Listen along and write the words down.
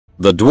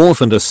The dwarf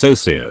and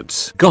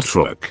associates.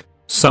 Gotrek,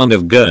 son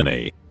of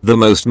Gurney, the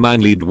most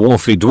manly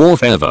dwarfy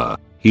dwarf ever.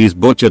 He's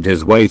butchered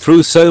his way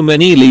through so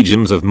many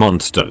legions of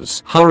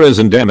monsters, horrors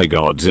and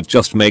demigods it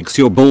just makes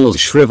your balls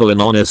shrivel in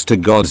honest to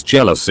God's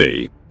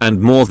jealousy. And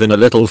more than a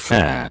little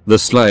fair. The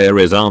Slayer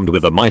is armed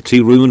with a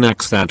mighty rune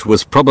axe that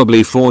was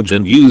probably forged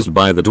and used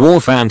by the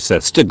dwarf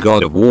ancestor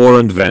god of war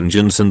and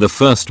vengeance in the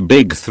first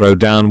big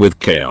throwdown with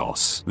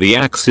Chaos. The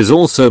axe is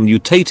also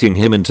mutating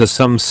him into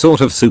some sort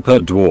of super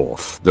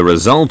dwarf. The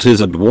result is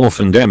a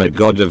dwarf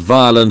demigod of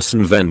violence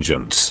and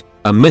vengeance.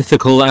 A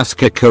mythical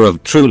Askaka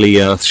of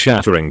truly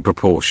earth-shattering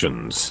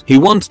proportions. He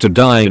wants to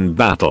die in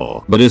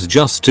battle, but is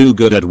just too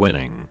good at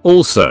winning.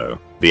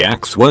 Also, the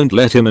axe won't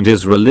let him, and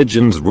his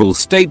religion's rule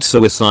states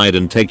suicide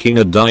and taking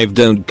a dive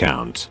don't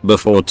count.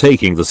 Before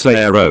taking the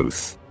Slayer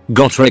oath,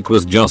 Gotrek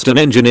was just an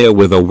engineer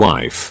with a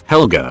wife,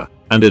 Helga,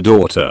 and a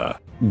daughter,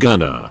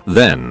 Gunnar.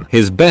 Then,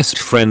 his best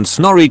friend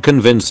Snorri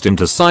convinced him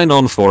to sign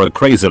on for a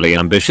crazily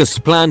ambitious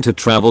plan to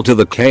travel to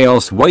the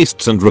Chaos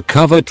Wastes and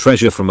recover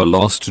treasure from a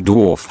lost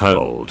dwarf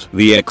hold.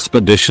 The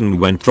expedition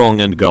went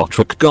wrong and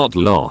Gotrek got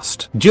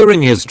lost.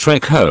 During his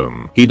trek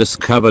home, he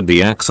discovered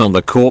the axe on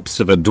the corpse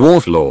of a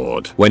dwarf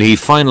lord. When he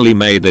finally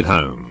made it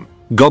home,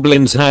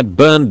 goblins had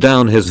burned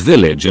down his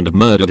village and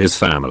murdered his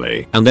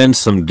family. And then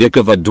some dick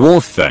of a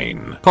dwarf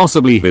thane,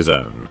 possibly his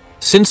own,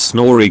 since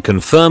Snorri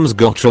confirms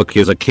Gotrek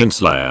is a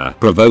kinslayer,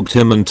 provoked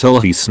him until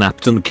he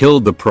snapped and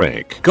killed the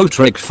prick.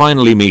 Gotrek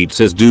finally meets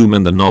his doom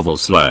in the novel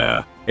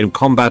Slayer, in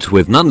combat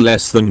with none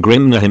less than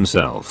Grimnir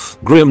himself.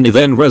 Grimnir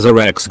then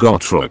resurrects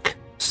Gotrek,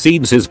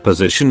 cedes his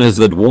position as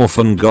the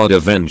dwarfen god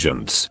of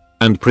vengeance,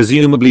 and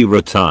presumably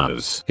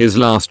retires. His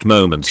last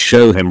moments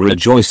show him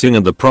rejoicing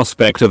in the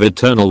prospect of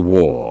eternal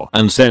war,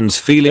 and sends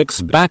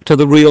Felix back to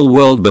the real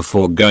world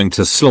before going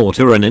to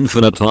slaughter an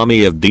infinite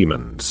army of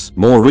demons.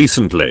 More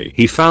recently,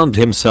 he found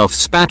himself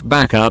spat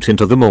back out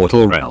into the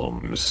mortal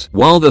realms.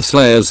 While the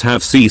Slayers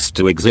have ceased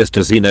to exist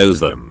as he knows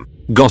them,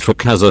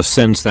 Gotrek has a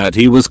sense that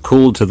he was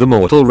called to the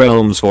mortal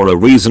realms for a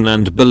reason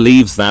and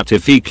believes that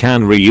if he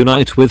can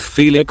reunite with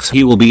Felix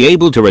he will be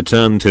able to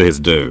return to his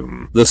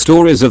doom. The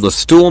stories of the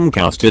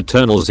Stormcast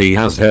Eternals he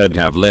has heard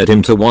have led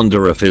him to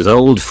wonder if his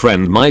old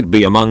friend might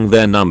be among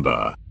their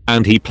number,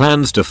 and he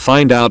plans to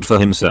find out for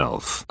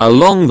himself.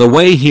 Along the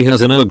way he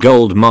has an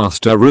gold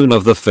master rune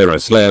of the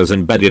Slayers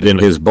embedded in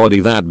his body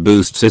that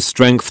boosts his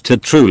strength to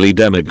truly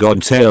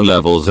demigod tier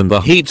levels in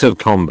the heat of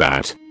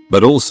combat,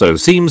 but also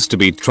seems to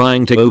be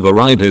trying to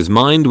override his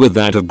mind with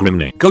that of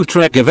Grimnir.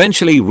 Gotrek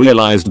eventually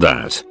realized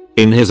that,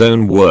 in his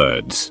own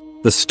words,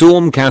 the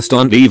Stormcast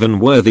aren't even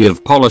worthy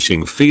of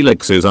polishing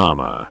Felix's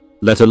armor,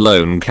 let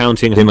alone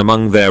counting him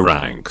among their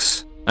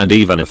ranks. And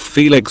even if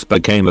Felix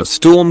became a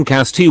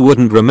Stormcast he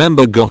wouldn't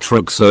remember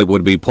Gotrek, so it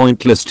would be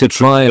pointless to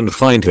try and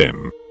find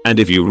him.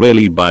 And if you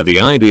really buy the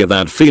idea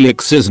that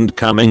Felix isn't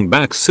coming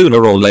back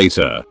sooner or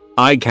later,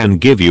 I can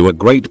give you a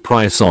great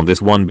price on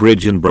this one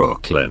bridge in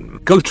Brooklyn.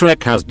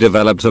 Gotrek has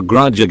developed a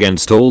grudge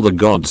against all the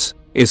gods,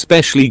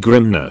 especially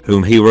Grimnir,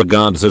 whom he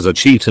regards as a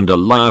cheat and a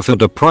liar for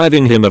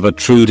depriving him of a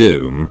true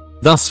doom,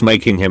 thus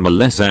making him a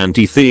less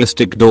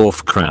anti-theistic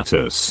dwarf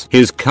Kratos.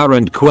 His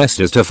current quest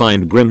is to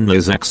find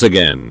Grimnir's axe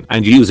again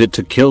and use it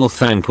to kill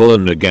Thankful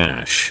and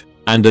Nagash,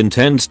 and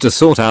intends to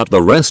sort out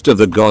the rest of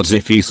the gods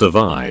if he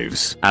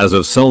survives. As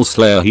of Soul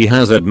Slayer he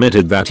has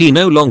admitted that he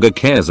no longer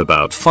cares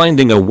about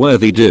finding a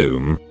worthy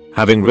doom,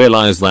 having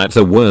realized that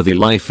a worthy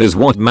life is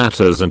what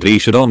matters and he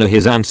should honor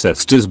his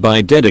ancestors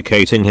by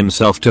dedicating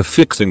himself to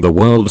fixing the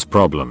world's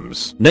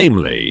problems.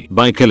 Namely,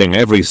 by killing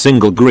every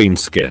single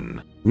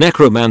greenskin,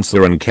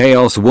 necromancer and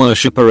chaos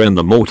worshipper in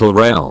the mortal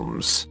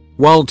realms,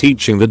 while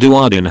teaching the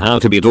Duardin how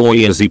to be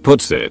Doi as he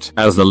puts it.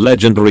 As the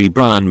legendary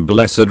Brian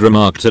Blessed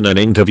remarked in an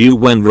interview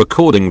when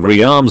recording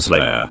Realm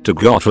Slayer, to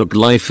Gotrek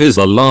life is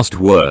the last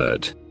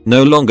word,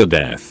 no longer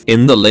death.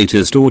 In the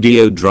latest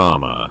audio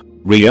drama,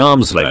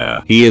 Realm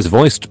Slayer, he is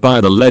voiced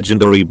by the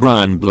legendary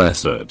Brian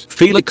Blessed.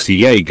 Felix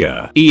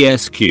Yeager,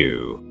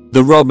 ESQ,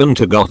 the Robin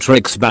to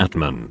Gotrek's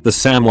Batman, the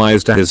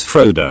Samwise to his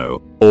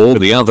Frodo, or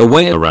the other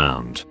way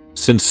around,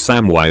 since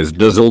Samwise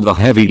does all the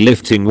heavy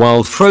lifting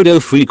while Frodo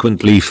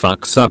frequently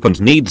fucks up and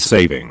needs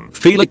saving.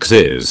 Felix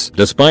is,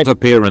 despite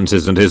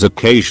appearances and his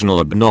occasional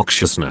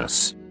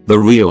obnoxiousness, the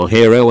real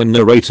hero and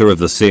narrator of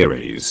the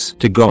series.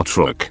 To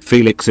Gotrek,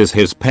 Felix is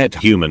his pet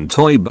human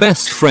toy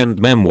best friend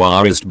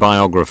memoirist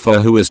biographer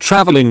who is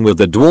traveling with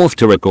the dwarf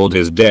to record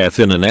his death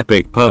in an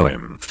epic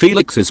poem.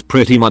 Felix is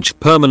pretty much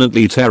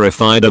permanently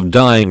terrified of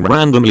dying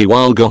randomly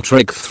while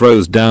Gotrek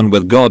throws down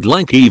with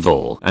godlike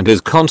evil, and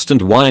his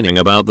constant whining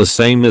about the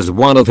same is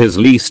one of his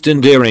least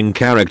endearing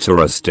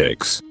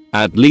characteristics.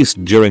 At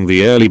least during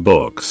the early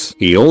books.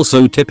 He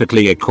also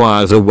typically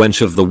acquires a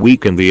wench of the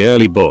week in the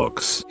early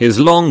books. His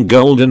long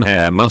golden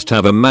hair must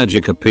have a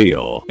magic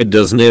appeal. It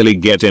does nearly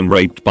get him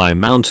raped by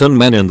mountain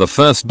men in the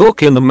first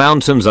book In the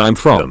Mountains I'm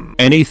From.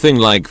 Anything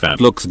like that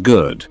looks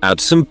good.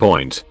 At some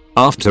point,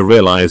 after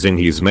realizing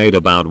he's made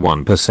about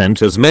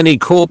 1% as many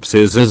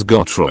corpses as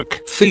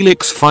Gotrek,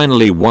 Felix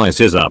finally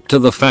wises up to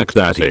the fact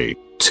that he,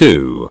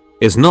 too,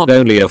 is not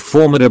only a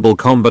formidable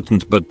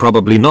combatant but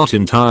probably not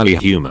entirely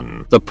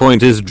human. The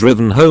point is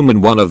driven home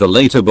in one of the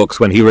later books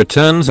when he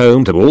returns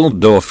home to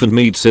Altdorf and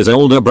meets his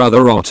older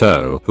brother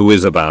Otto, who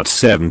is about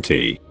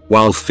 70,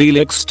 while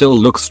Felix still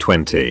looks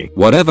 20.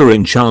 Whatever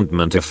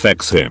enchantment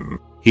affects him,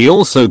 he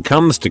also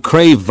comes to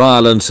crave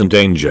violence and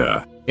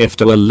danger, if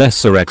to a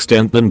lesser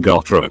extent than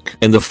Gotrek.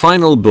 In the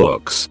final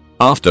books,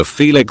 after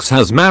Felix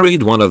has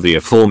married one of the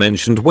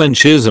aforementioned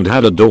wenches and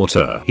had a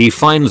daughter, he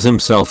finds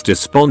himself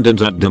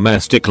despondent at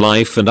domestic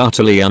life and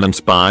utterly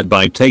uninspired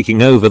by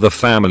taking over the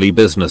family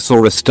business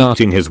or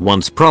restarting his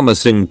once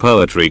promising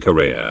poetry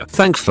career.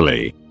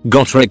 Thankfully,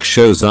 Gotrek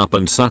shows up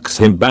and sucks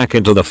him back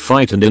into the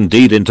fight and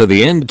indeed into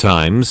the end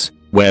times,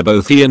 where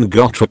both he and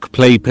Gotrek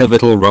play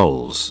pivotal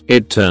roles.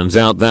 It turns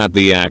out that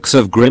the axe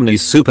of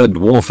Grimny's super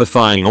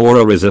dwarfifying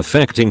aura is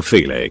affecting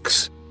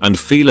Felix, and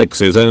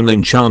Felix's own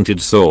enchanted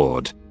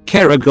sword,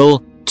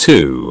 Kerrigal,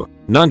 too,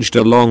 nudged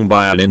along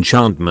by an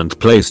enchantment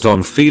placed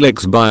on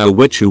Felix by a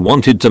witch who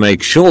wanted to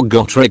make sure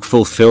Gotrek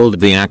fulfilled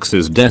the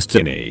axe's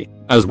destiny,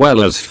 as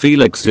well as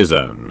Felix's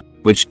own,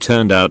 which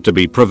turned out to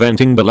be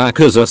preventing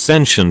Balaka's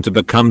ascension to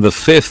become the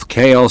 5th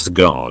Chaos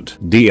God.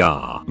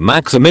 Dr.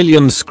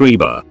 Maximilian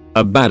Scriber,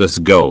 a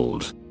badass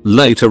gold,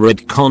 later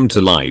retconned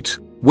to light,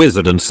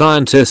 wizard and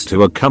scientist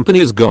who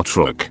accompanies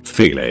Gotrek,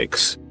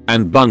 Felix,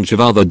 and bunch of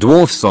other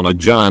dwarfs on a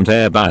giant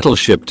air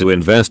battleship to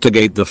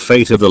investigate the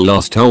fate of the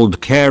lost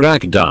old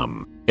Karak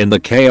in the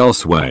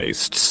Chaos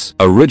Wastes.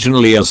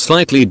 Originally a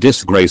slightly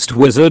disgraced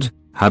wizard,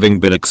 having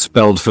been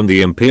expelled from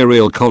the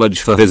Imperial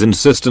College for his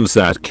insistence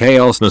that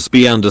chaos must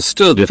be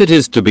understood if it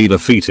is to be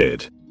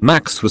defeated,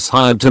 Max was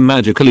hired to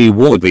magically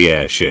ward the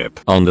airship.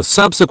 On the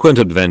subsequent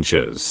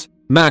adventures,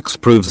 Max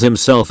proves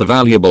himself a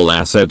valuable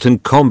asset in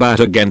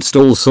combat against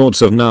all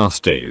sorts of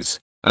nasties,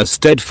 a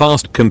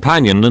steadfast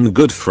companion and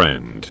good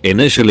friend.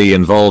 Initially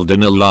involved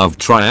in a love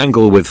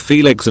triangle with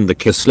Felix and the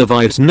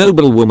Kislevite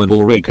noblewoman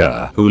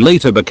Ulrika, who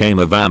later became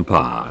a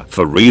vampire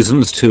for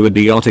reasons too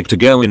idiotic to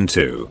go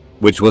into,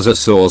 which was a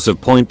source of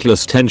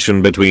pointless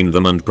tension between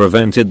them and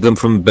prevented them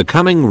from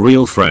becoming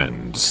real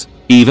friends.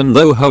 Even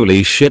though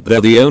holy shit they're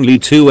the only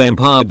two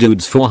Empire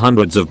dudes for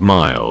hundreds of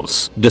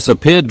miles.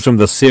 Disappeared from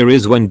the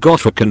series when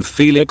Gotrek and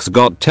Felix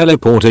got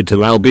teleported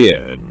to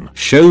Albion.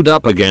 Showed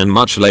up again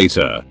much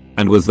later,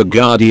 and was the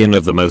guardian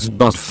of the most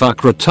buttfuck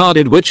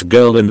retarded witch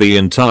girl in the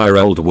entire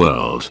old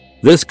world.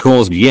 This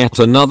caused yet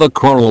another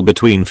quarrel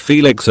between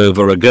Felix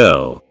over a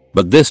girl,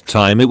 but this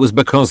time it was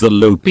because the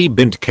loopy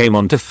bint came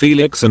onto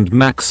Felix and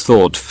Max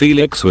thought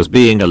Felix was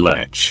being a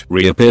lech.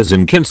 Reappears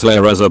in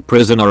Kinslayer as a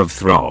prisoner of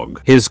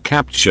Throg. His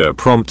capture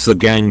prompts the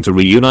gang to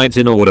reunite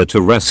in order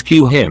to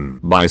rescue him.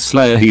 By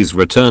Slayer he's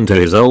returned to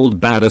his old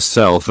badass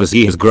self as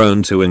he has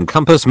grown to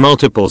encompass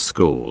multiple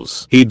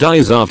schools. He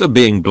dies after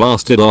being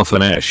blasted off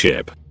an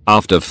airship,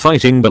 after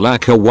fighting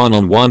Balaka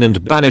one-on-one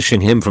and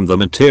banishing him from the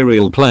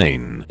material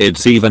plane.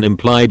 It's even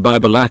implied by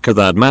Balaka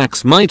that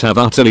Max might have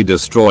utterly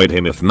destroyed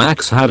him if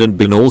Max hadn't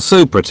been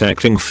also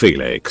protecting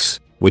Felix,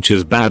 which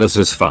is badass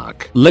as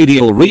fuck.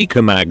 Lady Ulrika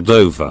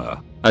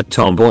Magdova, a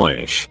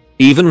tomboyish,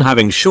 even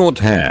having short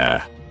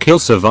hair,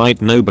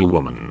 Kilsavite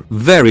noblewoman.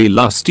 Very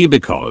lusty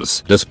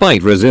because,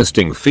 despite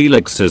resisting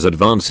Felix's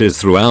advances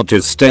throughout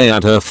his stay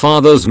at her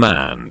father's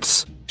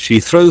manse, she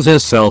throws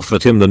herself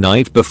at him the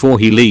night before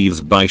he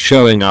leaves by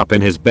showing up in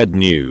his bed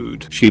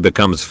nude. She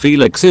becomes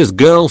Felix's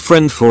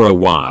girlfriend for a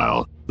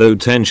while, though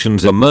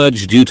tensions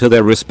emerge due to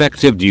their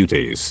respective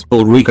duties.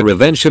 Ulrika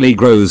eventually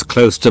grows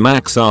close to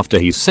Max after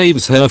he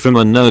saves her from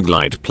a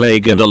nerdlite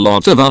plague and a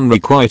lot of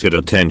unrequited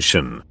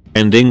attention,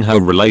 ending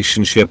her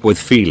relationship with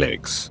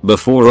Felix.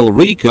 Before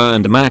Ulrika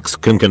and Max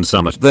can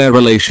consummate their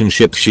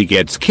relationship, she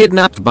gets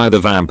kidnapped by the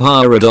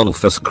vampire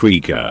Adolphus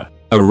Krieger,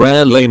 a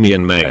rare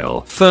Lamian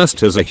male.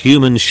 First as a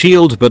human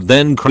shield, but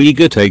then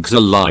Krieger takes a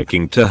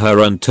liking to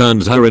her and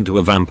turns her into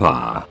a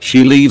vampire.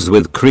 She leaves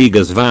with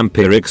Krieger's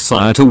vampiric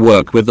sire to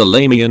work with the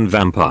Lamian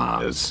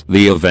vampires.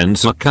 The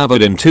events are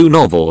covered in 2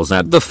 novels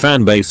that the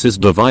fanbase is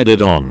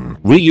divided on.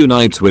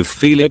 Reunites with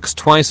Felix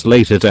twice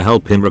later to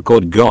help him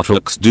record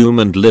Gotrek's Doom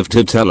and live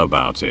to tell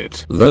about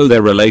it. Though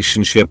their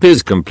relationship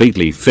is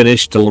completely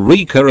finished,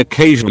 Ulrika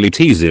occasionally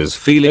teases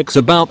Felix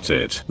about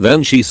it.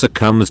 Then she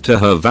succumbs to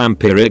her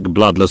vampiric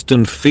bloodlust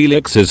and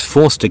Felix is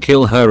forced to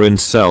kill her in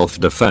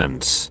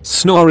self-defense.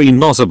 Snorri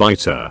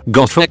Nosabiter,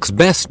 Gotrek's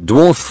best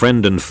dwarf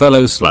friend and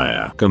fellow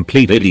slayer.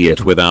 Complete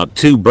idiot without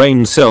 2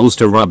 brain cells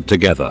to rub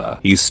together.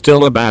 He's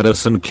still a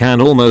badass and can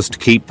almost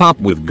keep up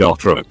with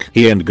Gotrek.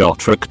 He and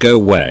Gotrek go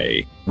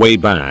way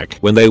back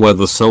when they were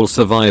the sole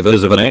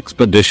survivors of an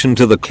expedition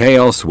to the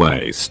Chaos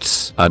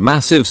Wastes. A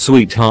massive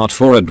sweetheart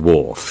for a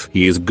dwarf.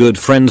 He is good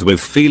friends with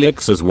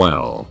Felix as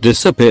well.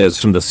 Disappears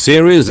from the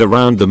series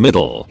around the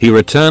middle. He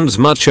returns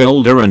much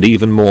older and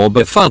even more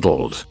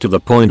befuddled, to the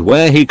point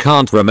where he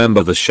can't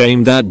remember the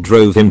shame that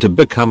drove him to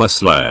become a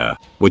slayer,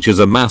 which is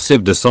a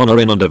massive dishonor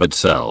in and of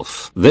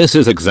itself. This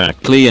is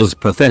exactly as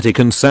pathetic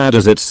and sad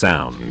as it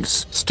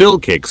sounds. Still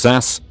kicks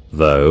ass,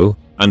 though,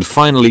 and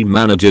finally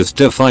manages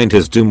to find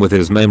his doom with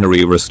his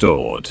memory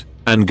restored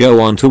and go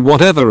on to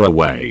whatever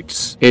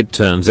awaits. It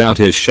turns out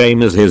his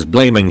shame is his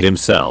blaming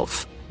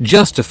himself,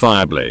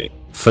 justifiably,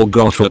 for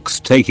Gotrek's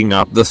taking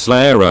up the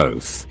Slayer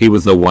oath. He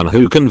was the one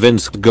who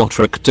convinced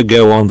Gotrek to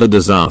go on the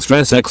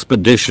disastrous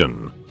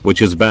expedition,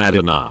 which is bad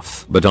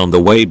enough. But on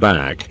the way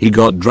back he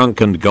got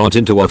drunk and got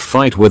into a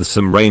fight with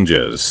some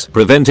rangers,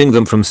 preventing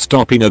them from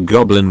stopping a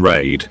goblin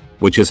raid,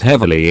 which is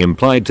heavily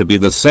implied to be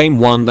the same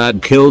one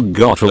that killed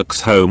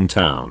Gotrek's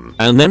hometown.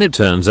 And then it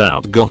turns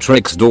out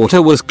Gotrek's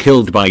daughter was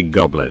killed by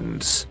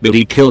goblins, but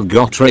he killed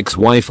Gotrek's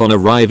wife on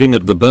arriving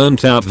at the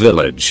burnt out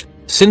village,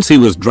 since he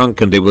was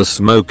drunk and it was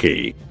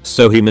smoky,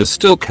 so he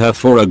mistook her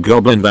for a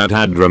goblin that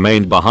had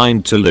remained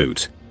behind to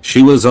loot.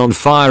 She was on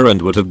fire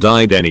and would have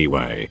died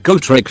anyway.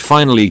 Gotrek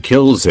finally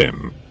kills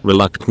him,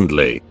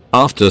 reluctantly,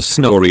 after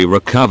Snorri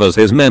recovers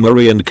his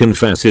memory and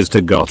confesses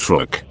to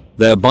Gotrek,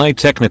 thereby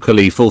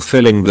technically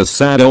fulfilling the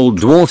sad old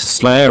dwarf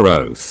Slayer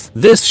oath.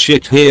 This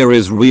shit here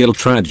is real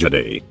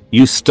tragedy,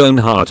 you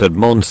stone-hearted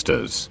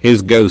monsters.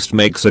 His ghost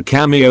makes a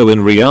cameo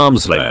in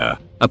Realm's lair.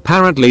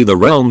 Apparently the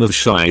realm of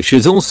Shyish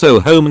is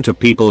also home to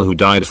people who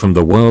died from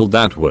the world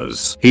that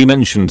was. He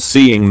mentioned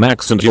seeing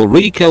Max and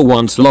Ulrika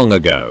once long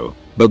ago,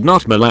 but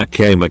not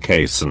Malake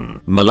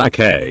Makason.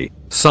 Malake,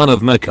 son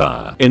of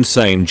Maka,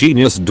 insane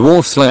genius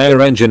dwarf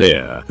slayer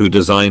engineer who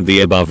designed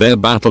the above air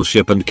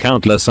battleship and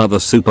countless other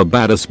super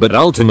badass but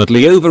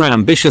ultimately over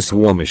ambitious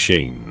war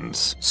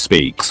machines,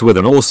 speaks with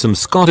an awesome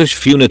Scottish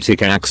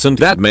phonetic accent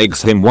that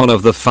makes him one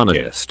of the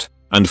funniest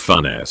and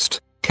funnest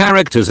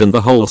characters in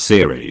the whole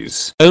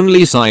series.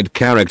 Only side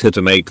character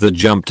to make the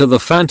jump to the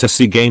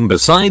fantasy game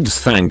besides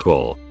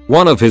Thankful.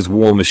 One of his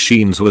war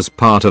machines was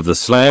part of the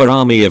Slayer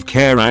army of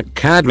Karak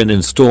Kadrin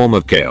in Storm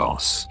of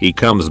Chaos. He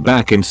comes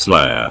back in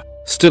Slayer,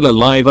 still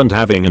alive and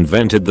having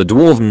invented the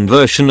dwarven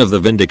version of the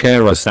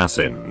Vindicare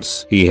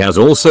assassins. He has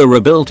also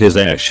rebuilt his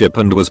airship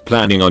and was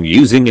planning on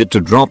using it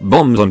to drop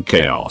bombs on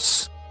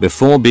Chaos,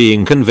 before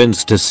being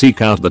convinced to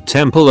seek out the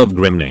Temple of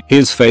Grimny.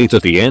 His fate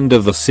at the end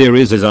of the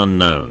series is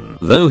unknown,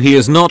 though he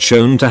is not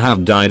shown to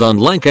have died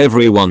unlike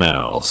everyone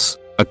else.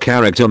 A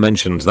character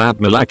mentions that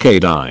Malake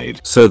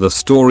died, so the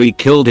story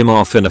killed him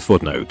off in a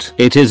footnote.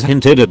 It is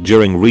hinted at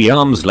during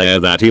Realm's lair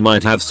that he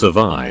might have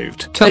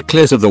survived.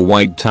 Teclis of the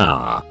White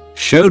Tower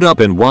showed up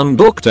in one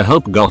book to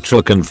help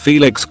Gotrek and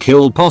Felix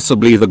kill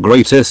possibly the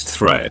greatest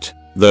threat,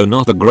 though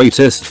not the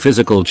greatest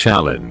physical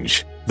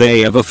challenge,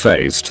 they ever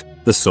faced.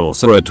 The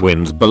sorcerer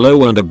twins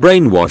below and a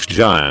brainwashed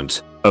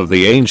giant, of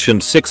the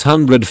ancient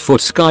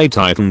 600-foot Sky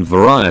Titan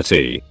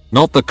variety,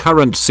 not the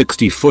current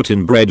 60-foot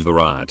inbred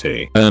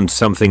variety, earned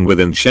something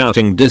within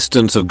shouting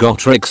distance of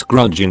Gotrek's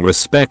grudging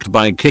respect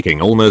by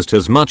kicking almost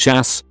as much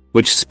ass,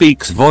 which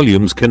speaks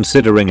volumes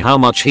considering how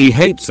much he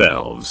hates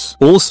elves.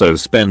 Also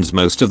spends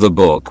most of the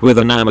book with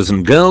an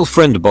Amazon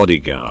girlfriend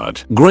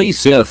bodyguard,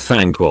 Gracia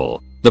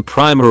Thankful, the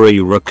primary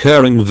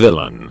recurring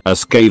villain, a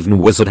Skaven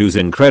wizard whose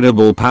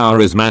incredible power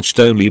is matched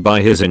only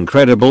by his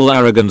incredible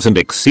arrogance and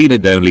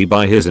exceeded only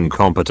by his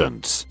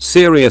incompetence.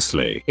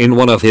 Seriously, in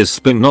one of his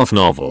spin-off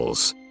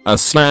novels,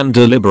 Aslan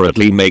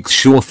deliberately makes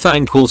sure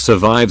Thankful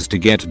survives to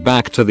get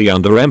back to the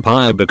Under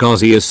Empire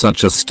because he is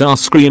such a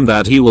starscream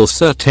that he will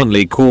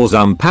certainly cause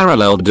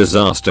unparalleled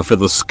disaster for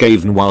the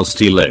Skaven whilst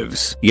he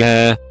lives.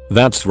 Yeah,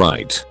 that's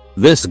right.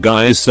 This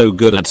guy is so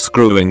good at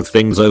screwing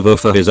things over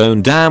for his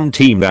own damn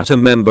team that a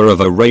member of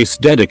a race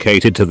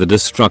dedicated to the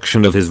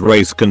destruction of his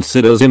race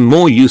considers him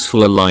more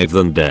useful alive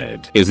than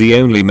dead. Is the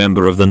only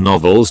member of the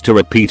novels to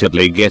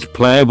repeatedly get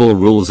playable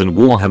rules in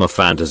Warhammer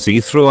Fantasy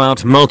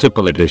throughout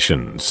multiple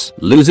editions.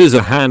 Loses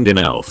a hand in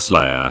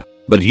Elfslayer,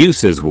 but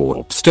uses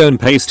warpstone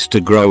paste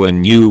to grow a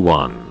new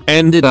one.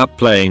 Ended up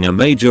playing a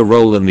major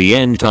role in the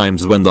end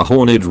times when the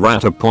Horned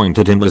Rat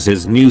appointed him as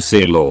his new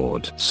Seer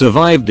Lord.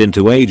 Survived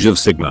into Age of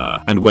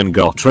Sigmar, and when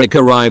Gotrek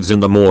arrives in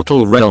the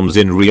mortal realms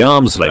in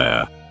Realm's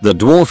lair, the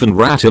dwarf and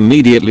rat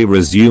immediately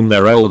resume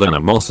their old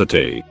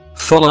animosity,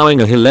 following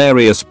a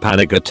hilarious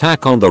panic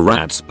attack on the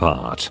rat's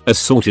part.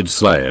 Assorted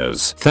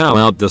slayers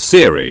throughout the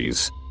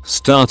series,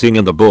 starting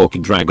in the book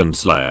Dragon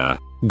Slayer.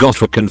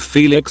 Gotrek and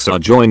Felix are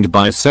joined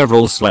by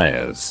several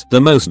slayers. The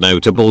most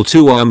notable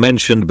two are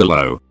mentioned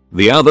below.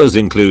 The others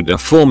include a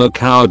former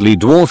cowardly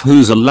dwarf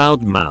who's a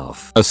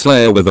loudmouth, a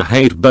slayer with a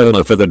hate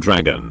boner for the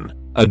dragon,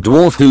 a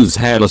dwarf who's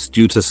hairless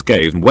due to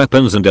Skaven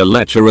weapons, and a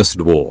lecherous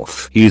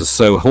dwarf. He's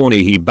so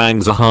horny he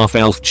bangs a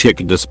half-elf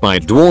chick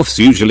despite dwarfs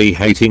usually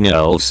hating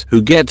elves,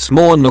 who gets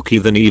more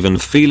nookie than even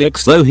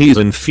Felix though he's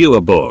in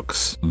fewer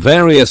books.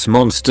 Various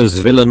monsters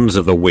villains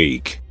of the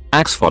week.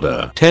 Axe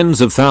fodder,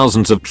 tens of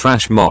thousands of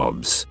trash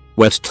mobs,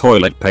 wet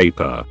toilet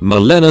paper,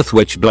 Maleneth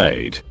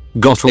Witchblade,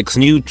 Gotrek's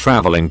new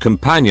traveling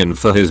companion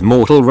for his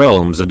Mortal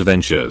Realms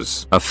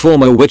adventures, a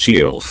former witch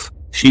elf.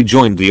 She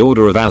joined the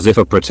Order of As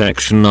for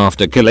protection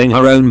after killing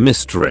her own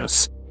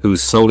mistress,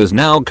 whose soul is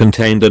now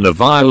contained in a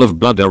vial of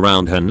blood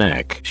around her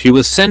neck. She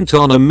was sent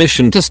on a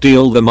mission to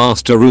steal the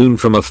Master Rune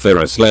from a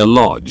Ferrislayer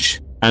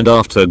lodge, and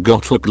after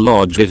Gotrek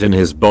lodged it in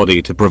his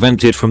body to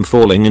prevent it from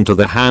falling into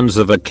the hands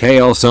of a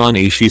Chaos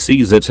Army, she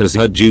sees it as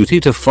her duty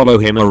to follow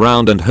him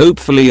around and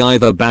hopefully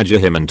either badger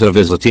him into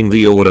visiting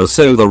the Order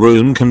so the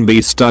rune can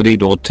be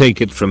studied or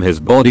take it from his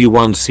body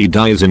once he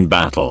dies in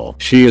battle.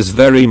 She is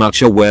very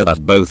much aware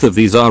that both of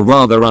these are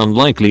rather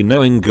unlikely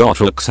knowing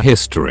Gotrek's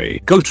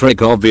history.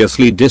 Gotrek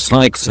obviously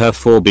dislikes her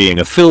for being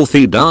a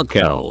filthy dark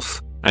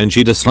elf, and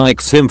she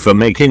dislikes him for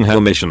making her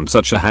mission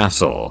such a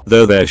hassle,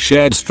 though their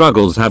shared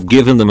struggles have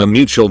given them a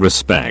mutual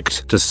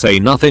respect, to say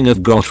nothing of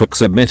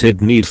Gotrek's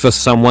admitted need for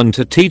someone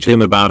to teach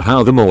him about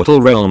how the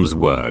mortal realms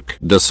work.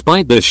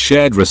 Despite this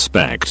shared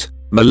respect,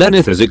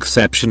 Melenith is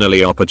exceptionally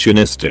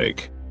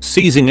opportunistic,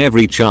 seizing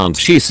every chance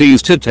she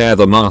sees to tear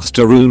the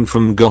master rune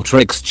from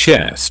Gotrek's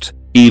chest,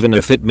 even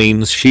if it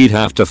means she'd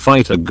have to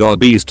fight a god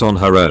beast on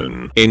her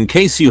own. In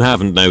case you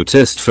haven't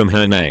noticed from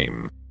her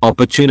name,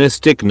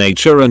 opportunistic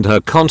nature, and her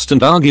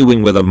constant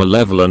arguing with a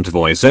malevolent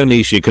voice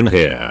only she can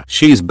hear,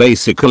 she's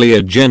basically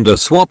a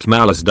gender-swapped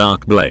Malice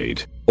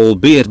Darkblade,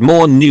 albeit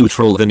more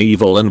neutral than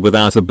evil and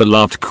without a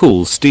beloved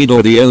cool steed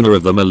or the owner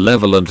of the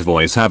malevolent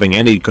voice having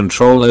any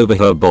control over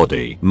her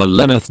body.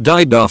 Melenith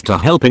died after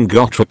helping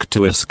Gotrek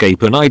to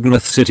escape an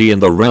Ideneth city in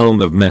the realm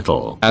of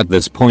metal. At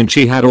this point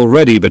she had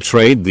already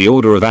betrayed the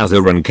Order of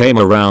Azur and came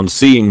around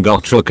seeing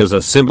Gotrek as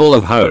a symbol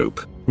of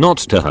hope, not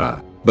to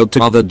her, but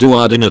to other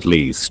Duardin at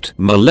least.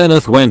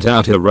 Melenith went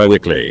out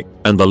heroically,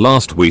 and the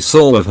last we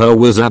saw of her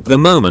was at the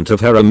moment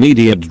of her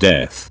immediate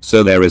death,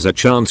 so there is a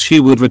chance she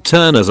would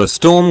return as a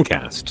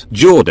Stormcast.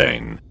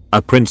 Jourdain,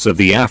 a prince of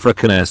the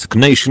African-esque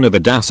nation of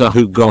Adassa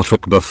who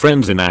Gotrek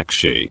befriends in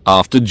Akshi.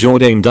 After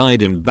Jourdain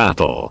died in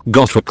battle,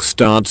 Gotrek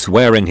starts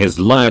wearing his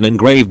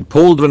lion-engraved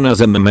pauldron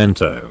as a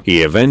memento.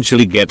 He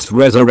eventually gets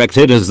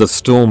resurrected as the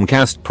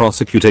Stormcast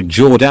prosecutor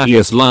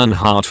Jordarius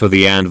Lionheart for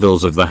the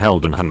Anvils of the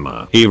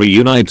Heldenhammer. He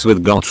reunites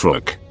with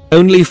Gotrek,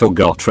 only for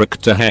Gotrek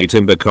to hate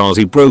him because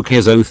he broke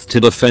his oath to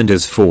defend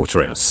his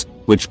fortress,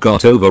 which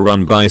got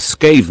overrun by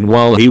Skaven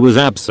while he was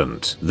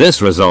absent.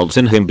 This results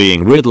in him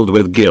being riddled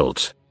with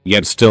guilt,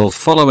 yet still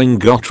following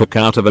Gotrek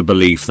out of a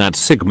belief that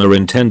Sigmar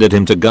intended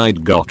him to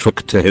guide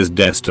Gotrek to his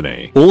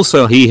destiny.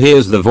 Also he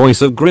hears the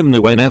voice of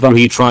Grimna whenever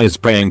he tries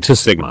praying to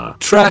Sigmar.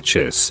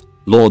 Trachis,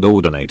 Lord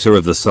Ordinator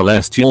of the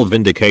Celestial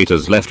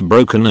Vindicators, left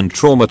broken and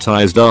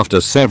traumatized after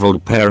several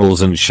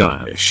perils in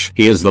Shyish.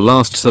 He is the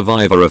last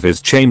survivor of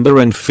his chamber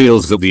and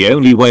feels that the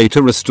only way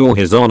to restore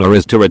his honor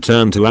is to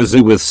return to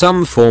Azur with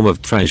some form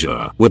of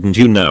treasure. Wouldn't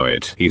you know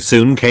it, he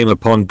soon came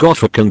upon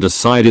Gotrek and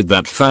decided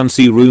that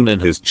fancy rune in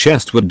his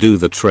chest would do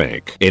the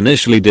trick.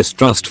 Initially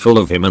distrustful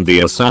of him and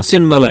the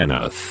assassin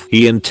Melenith,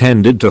 he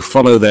intended to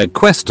follow their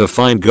quest to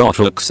find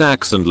Gotrek's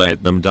axe and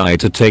let them die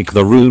to take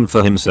the rune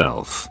for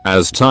himself.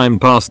 As time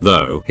passed though,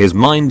 his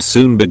mind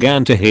soon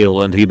began to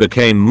heal and he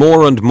became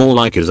more and more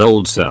like his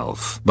old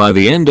self. By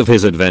the end of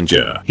his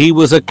adventure, he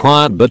was a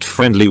quiet but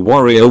friendly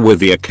warrior with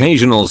the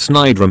occasional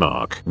snide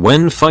remark.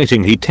 When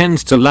fighting he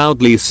tends to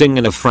loudly sing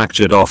in a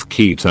fractured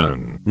off-key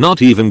tone. Not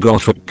even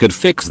Gotrek could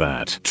fix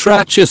that.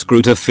 Trachis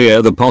grew to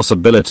fear the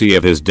possibility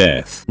of his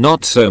death.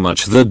 Not so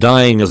much the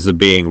dying as the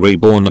being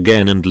reborn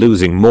again and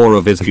losing more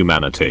of his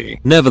humanity.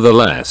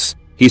 Nevertheless,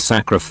 he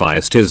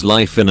sacrificed his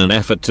life in an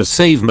effort to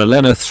save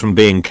Melenith from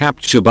being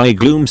captured by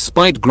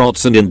Gloomspite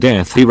Grots, and in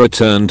death he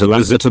returned to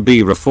Azur to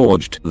be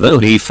reforged. Though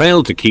he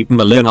failed to keep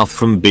Melenith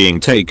from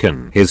being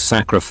taken, his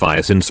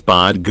sacrifice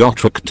inspired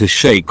Gotrek to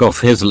shake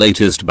off his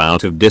latest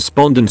bout of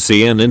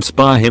despondency and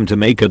inspire him to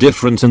make a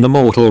difference in the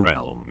mortal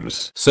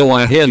realms. So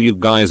I hear you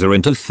guys are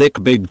into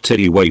thick big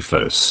titty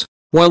wafers.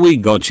 Well, we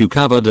got you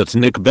covered at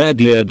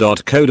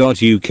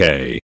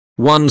neckbeardia.co.uk.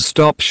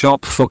 One-stop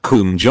shop for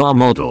Kumjar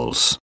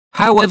models.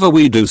 However,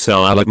 we do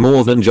sell a lot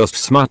more than just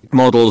smut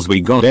models.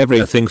 We got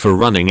everything for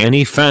running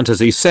any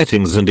fantasy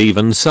settings and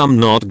even some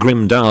not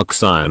grim dark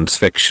science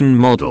fiction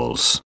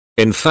models.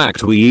 In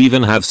fact, we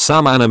even have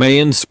some anime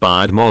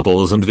inspired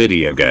models and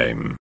video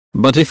game.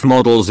 But if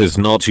models is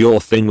not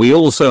your thing, we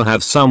also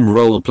have some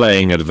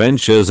role-playing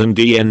adventures and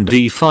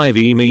D&D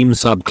 5e meme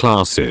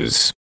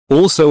subclasses.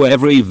 Also,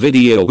 every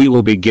video we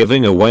will be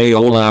giving away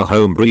all our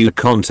homebrew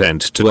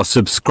content to a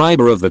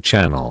subscriber of the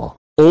channel.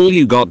 All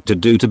you got to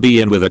do to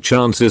be in with a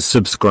chance is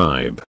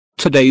subscribe.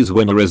 Today's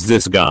winner is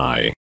this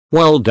guy.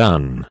 Well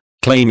done.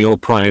 Claim your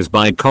prize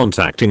by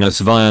contacting us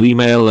via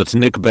email at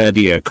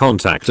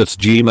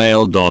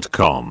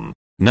neckbeardiacontact@gmail.com.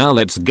 Now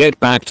let's get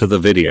back to the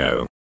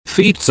video.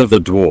 Feats of the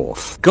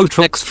Dwarf.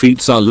 Gotrek's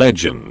feats are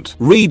legend.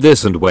 Read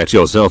this and wet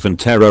yourself in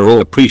terror or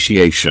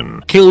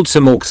appreciation. Killed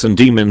some orcs and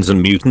demons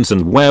and mutants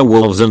and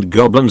werewolves and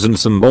goblins and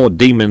some more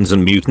demons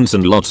and mutants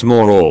and lots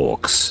more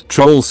orcs.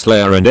 Troll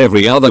Slayer and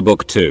every other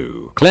book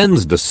too.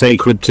 Cleansed the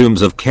sacred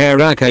tombs of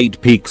Karak,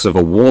 8 peaks of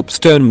a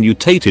warpstone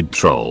mutated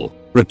troll,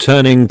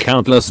 returning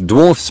countless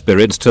dwarf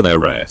spirits to their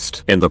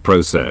rest. In the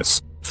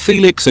process,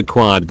 Felix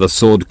acquired the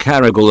sword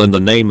Caragul in the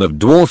name of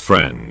dwarf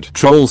friend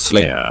Troll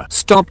Slayer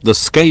stopped the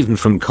Skaven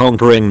from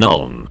conquering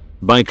Nuln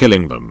by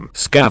killing them.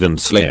 Skaven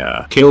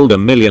Slayer killed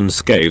 1 million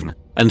Skaven,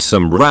 and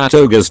some rat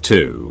ogres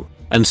too,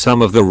 and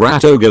some of the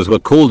rat ogres were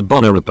called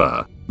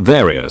Bonaripa,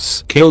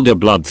 Various killed a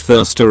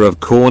bloodthirster of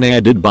Khorne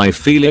headed by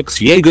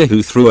Felix Jaeger,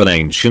 who threw an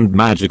ancient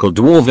magical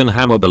dwarven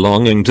hammer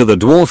belonging to the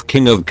dwarf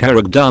king of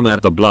Karagdam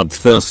at the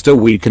bloodthirster,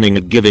 weakening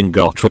it, giving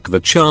Gotrek the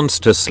chance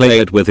to slay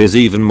it with his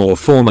even more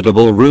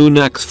formidable rune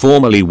axe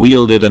formerly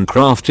wielded and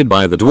crafted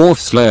by the dwarf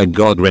slayer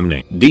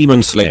Godrimni.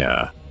 Demon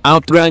Slayer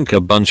outdrank a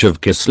bunch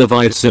of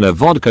Kislevites in a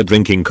vodka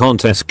drinking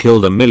contest,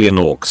 killed 1,000,000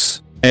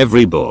 orcs.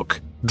 Every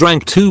book.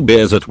 Drank 2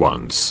 beers at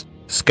once.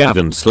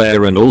 Skaven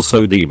Slayer and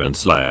also Demon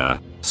Slayer.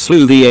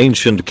 Slew the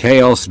ancient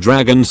chaos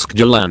dragon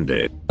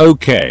Skjalandi.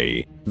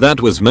 Okay,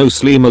 that was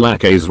mostly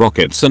Malake's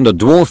rockets and a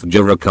dwarf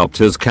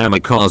gyrocopter's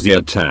kamikaze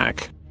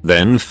attack.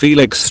 Then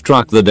Felix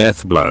struck the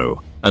death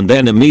blow, and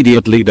then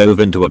immediately dove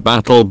into a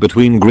battle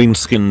between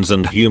greenskins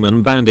and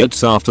human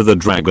bandits after the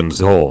dragon's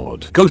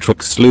horde.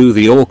 Gotrek slew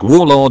the orc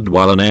warlord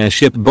while an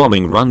airship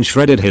bombing run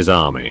shredded his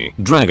army.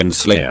 Dragon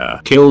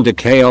Slayer killed a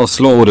chaos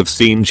lord of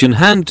Siege in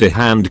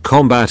hand-to-hand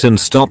combat and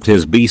stopped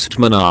his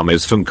beastman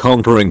armies from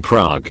conquering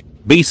Prague.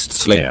 Beast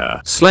Slayer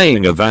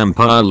slaying a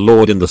vampire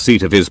lord in the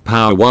seat of his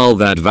power while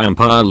that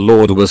vampire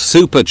lord was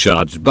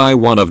supercharged by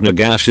one of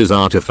Nagash's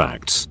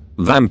artifacts.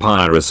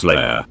 Vampire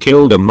Slayer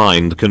killed a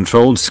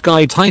mind-controlled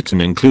sky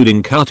titan,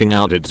 including cutting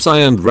out its eye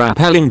and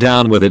rappelling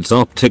down with its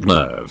optic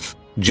nerve.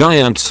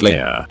 Giant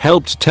Slayer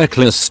helped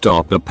Teclis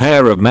stop a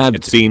pair of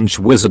mad Siege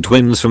wizard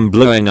twins from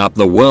blowing up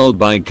the world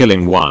by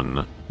killing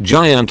one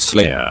Giant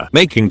Slayer,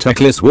 making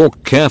Teclis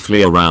walk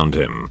carefully around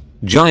him.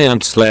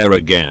 Giant Slayer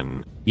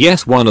again.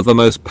 Yes, one of the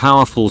most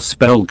powerful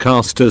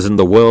spellcasters in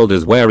the world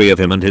is wary of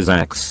him, and his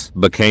axe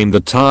became the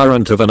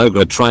tyrant of an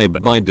ogre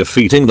tribe by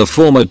defeating the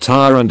former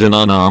tyrant in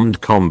unarmed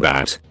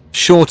combat.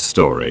 Short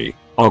story.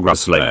 Ogre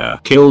Slayer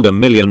killed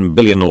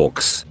 1,000,000,000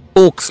 orcs.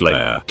 Orc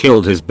Slayer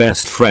killed his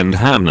best friend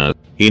Hamner.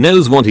 He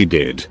knows what he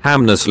did.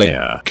 Hamner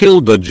Slayer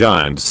killed the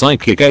giant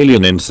psychic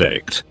alien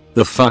insect.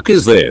 The fuck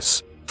is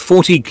this?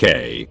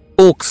 40k.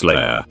 Orc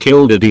Slayer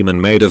killed a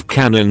demon made of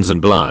cannons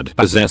and blood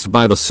possessed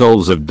by the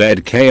souls of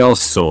dead chaos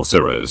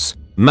sorcerers.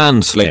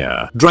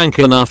 Manslayer drank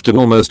enough to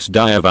almost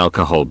die of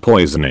alcohol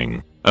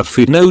poisoning, a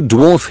feat no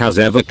dwarf has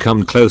ever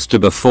come close to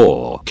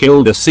before.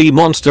 Killed a sea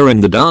monster in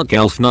the dark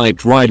elf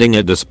night riding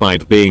it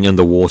despite being in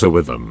the water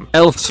with them.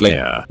 Elf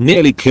Slayer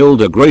nearly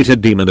killed a greater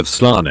demon of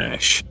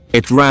Slanesh.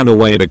 It ran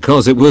away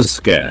because it was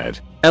scared.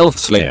 Elf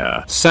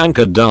Slayer sank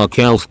a dark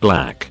elf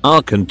black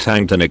ark and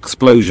tanked an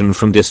explosion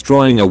from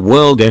destroying a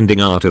world-ending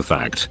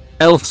artifact.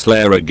 Elf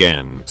Slayer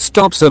again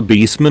stops a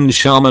beastman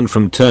shaman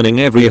from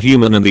turning every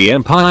human in the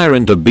empire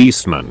into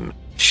beastmen.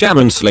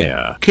 Shaman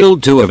Slayer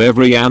killed 2 of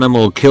every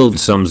animal, killed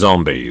some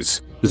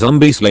zombies.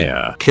 Zombie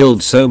Slayer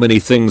killed so many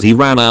things he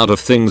ran out of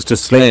things to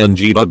slay and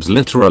G-Dubs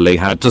literally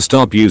had to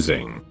stop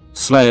using.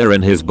 Slayer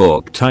in his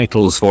book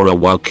titles for a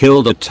while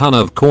killed a ton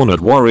of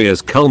cornered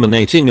warriors,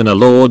 culminating in a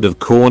Lord of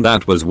Khorne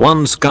that was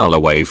one skull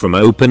away from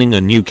opening a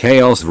new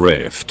chaos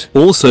rift.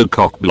 Also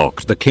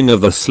cockblocked the king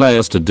of the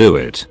Slayers to do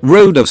it.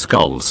 Road of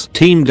Skulls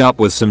teamed up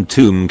with some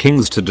Tomb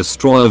Kings to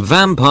destroy a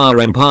vampire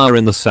empire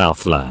in the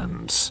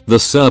Southlands. The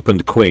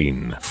Serpent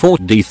Queen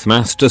fought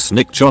Deathmaster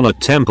Snikch on a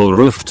temple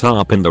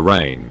rooftop in the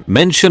rain.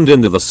 Mentioned in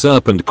the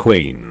Serpent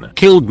Queen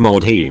killed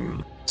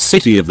Modheim.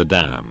 City of the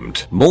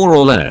Damned, more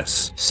or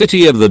less.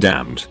 City of the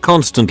Damned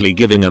constantly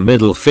giving a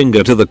middle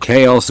finger to the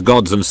chaos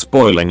gods and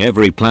spoiling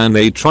every plan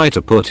they try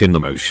to put in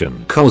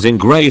motion, causing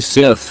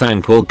Gracia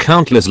Thankful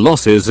countless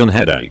losses and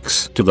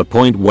headaches, to the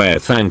point where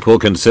Thankful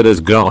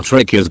considers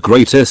Gotrek his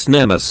greatest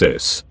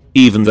nemesis.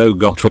 Even though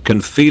Gotrek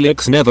and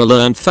Felix never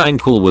learned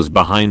Thankful was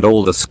behind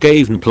all the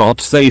Skaven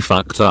plots they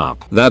fucked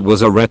up. That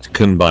was a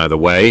retcon, by the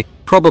way.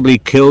 Probably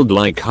killed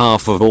like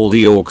half of all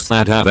the orcs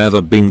that have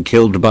ever been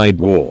killed by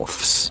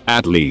dwarfs.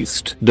 At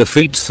least.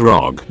 Defeats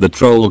Throg, the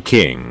Troll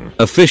King,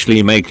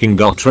 officially making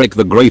Gotrek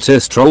the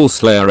greatest troll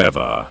slayer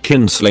ever.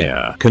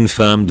 Kinslayer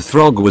confirmed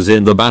Throg was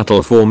in the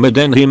battle for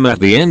Medenheim at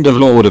the end of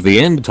Lord of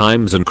the End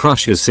Times and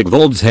crushes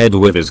Sigvald's head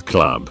with his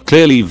club.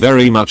 Clearly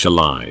very much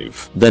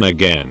alive. Then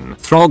again,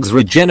 Throg's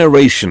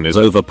regeneration is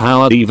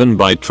overpowered even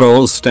by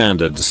troll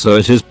standards, so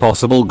it is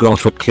possible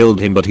Gotrek killed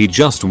him, but he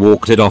just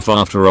walked it off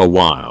after a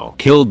while.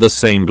 Killed the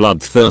same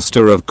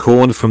bloodthirster of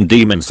Khorne from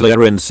Demon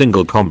Slayer in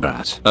single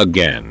combat.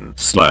 Again,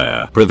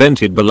 Slayer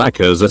prevented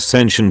Balaka's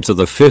ascension to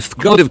the 5th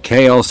god of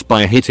chaos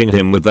by hitting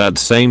him with that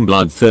same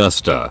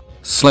bloodthirster.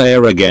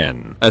 Slayer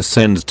again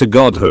ascends to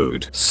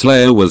godhood.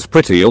 Slayer was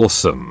pretty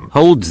awesome.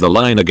 Holds the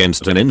line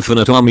against an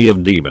infinite army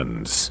of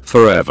demons.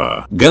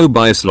 Forever. Go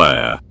by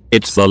Slayer.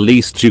 It's the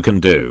least you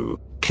can do.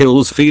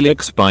 Kills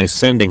Felix by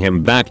sending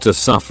him back to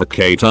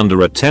suffocate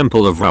under a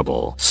temple of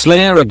rubble.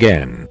 Slayer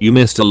again. You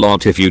missed a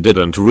lot if you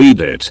didn't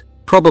read it.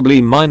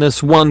 Probably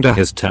 -1 to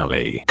his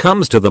tally.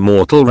 Comes to the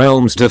mortal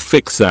realms to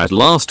fix that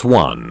last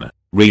one.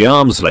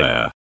 Rearm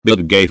Slayer,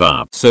 but gave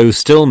up, so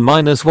still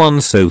 -1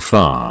 so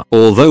far.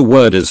 Although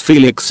word is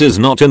Felix is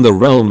not in the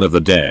realm of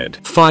the dead.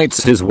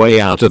 Fights his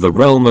way out of the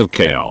realm of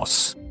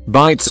chaos.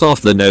 Bites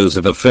off the nose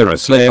of a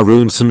Slayer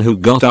Runeson who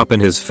got up in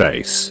his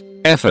face.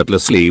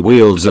 Effortlessly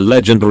wields a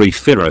legendary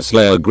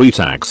Slayer Great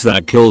Axe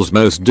that kills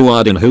most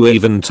Duardin who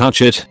even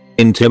touch it.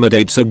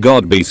 Intimidates a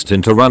god beast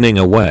into running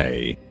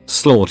away.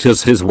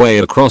 slaughters his way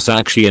across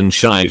Akshay and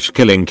Shaish,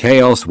 killing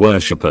chaos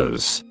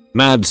worshippers.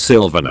 Mad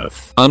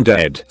Sylvaneth,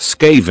 undead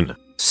Skaven,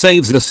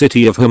 saves the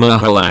city of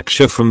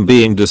Humahalaksha from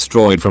being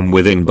destroyed from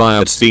within by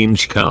a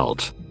Tsinj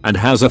cult, and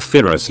has a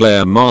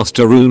Firaslayer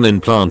master rune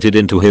implanted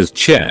into his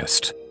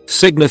chest,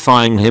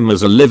 signifying him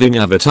as a living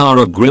avatar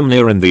of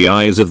Grimnir in the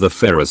eyes of the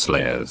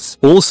Ferrislayers.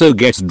 Also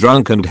gets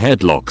drunk and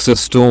headlocks a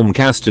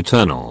Stormcast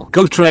Eternal.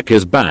 Gotrek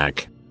is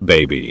back,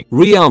 baby.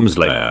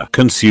 Realmslayer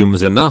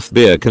consumes enough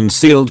beer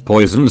concealed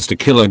poisons to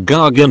kill a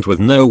Gargant with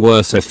no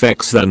worse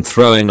effects than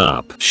throwing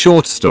up.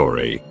 Short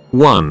story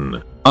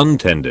 1.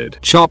 Untended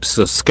chops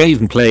a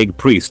Skaven plague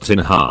priest in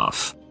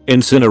half,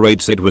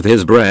 incinerates it with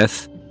his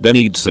breath, then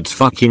eats its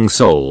fucking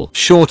soul.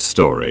 Short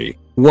story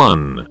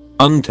 1.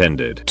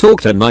 Untended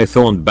talked a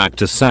Nithorn back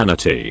to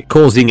sanity,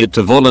 causing it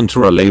to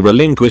voluntarily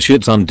relinquish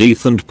its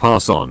undeath and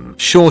pass on.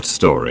 Short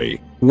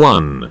story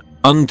 1.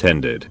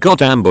 Untended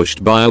got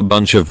ambushed by a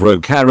bunch of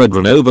rogue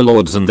Caradron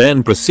overlords and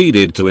then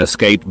proceeded to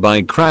escape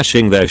by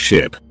crashing their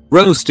ship,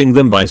 roasting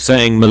them by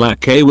saying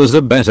Malake was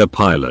a better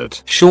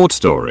pilot. Short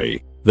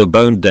story. The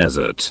Bone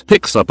Desert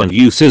picks up and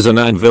uses an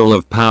anvil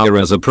of power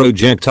as a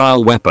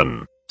projectile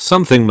weapon,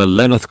 something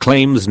Meleneth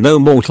claims no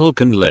mortal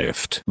can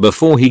lift.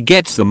 Before he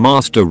gets the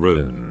Master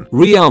Rune,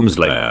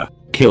 Realmslayer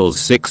kills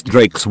 6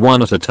 drakes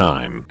one at a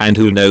time, and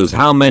who knows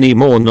how many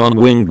more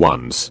non-winged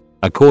ones,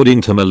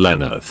 according to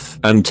Meleneth,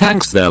 and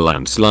tanks their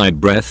landslide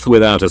breath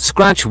without a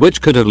scratch,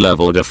 which could have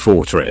leveled a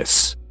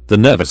fortress. The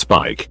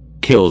Neverspike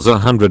kills a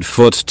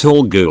 100-foot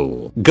tall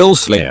ghoul.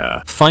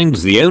 Ghoulslayer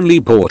finds the only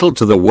portal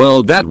to the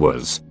world that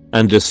was,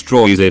 and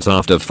destroys it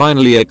after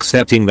finally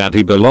accepting that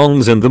he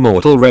belongs in the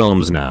mortal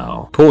realms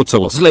now.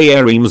 Portal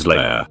Slayer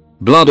Reemslayer,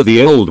 blood of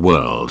the old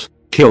world,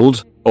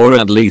 killed, or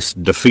at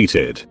least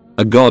defeated,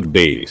 a god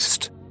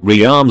beast.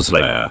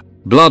 Realmslayer,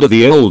 blood of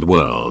the old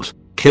world,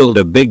 killed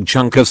a big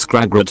chunk of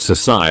Skragrat's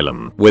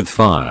asylum with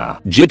fire.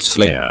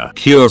 Jitslayer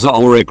cures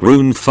Auric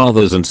Rune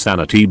Father's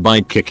insanity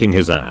by kicking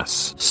his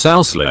ass.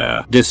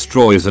 Soulslayer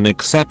destroys an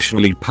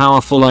exceptionally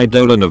powerful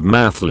Eidolon of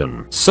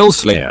Mathlin.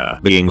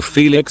 Soulslayer being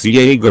Felix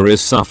Jaeger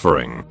is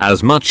suffering.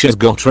 As much as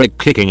Gotrek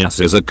kicking ass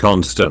is a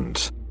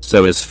constant,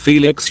 so is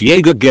Felix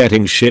Jaeger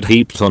getting shit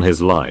heaped on his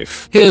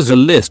life. Here's a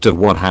list of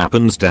what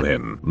happens to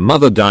him.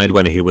 Mother died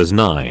when he was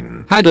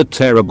 9. Had a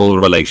terrible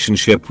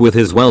relationship with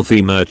his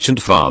wealthy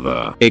merchant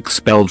father.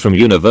 Expelled from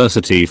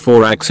university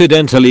for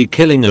accidentally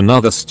killing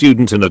another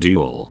student in a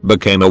duel.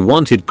 Became a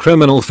wanted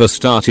criminal for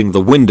starting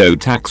the window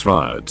tax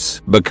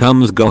riots.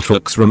 Becomes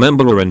Gotrek's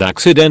rememberer and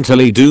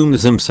accidentally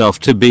dooms himself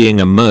to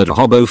being a murder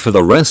hobo for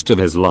the rest of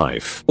his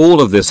life.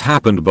 All of this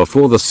happened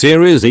before the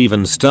series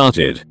even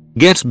started.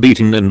 Gets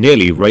beaten and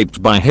nearly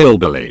raped by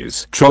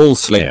hillbillies.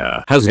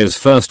 Trollslayer has his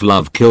first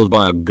love killed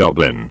by a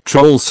goblin.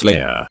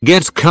 Trollslayer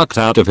gets cucked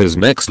out of his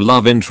next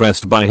love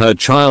interest by her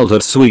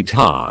childhood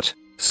sweetheart.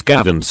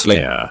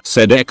 Skavenslayer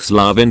said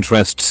ex-love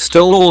interest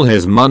stole all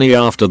his money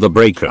after the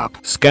breakup.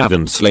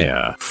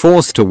 Skavenslayer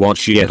forced to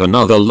watch yet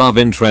another love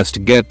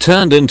interest get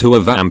turned into a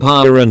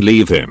vampire and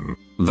leave him.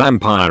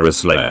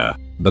 Vampireslayer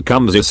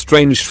becomes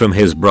estranged from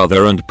his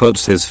brother and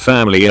puts his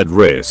family at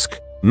risk.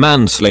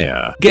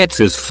 Manslayer gets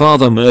his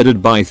father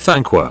murdered by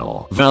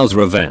Thankwell, vows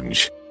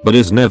revenge, but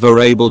is never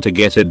able to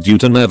get it due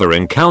to never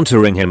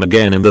encountering him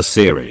again in the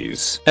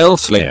series.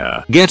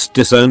 Elfslayer gets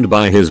disowned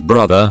by his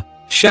brother.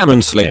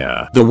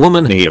 Shamanslayer, the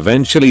woman he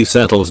eventually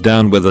settles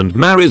down with and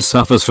marries,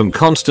 suffers from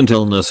constant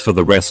illness for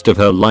the rest of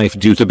her life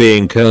due to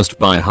being cursed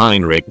by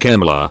Heinrich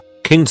Kemmler.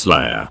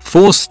 Kinslayer,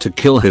 forced to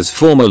kill his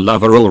former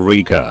lover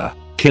Ulrika.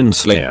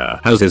 Kinslayer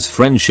has his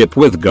friendship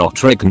with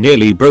Gotrek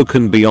nearly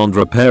broken beyond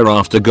repair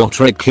after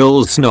Gotrek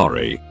kills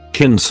Snorri.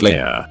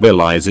 Kinslayer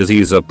realizes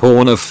he's a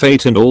pawn of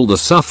fate and all the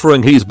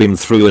suffering he's been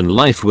through in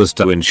life was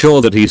to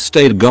ensure that he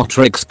stayed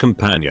Gotrek's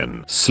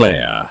companion.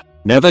 Slayer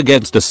never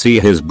gets to see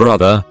his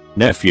brother,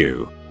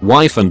 nephew,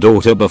 wife and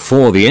daughter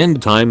before the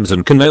end times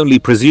and can only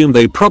presume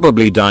they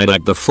probably died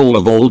at the fall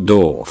of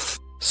Altdorf.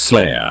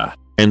 Slayer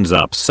ends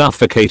up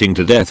suffocating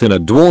to death in a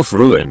dwarf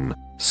ruin.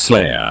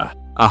 Slayer,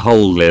 a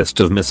whole list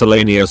of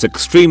miscellaneous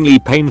extremely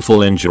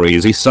painful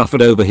injuries he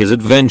suffered over his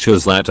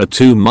adventures that are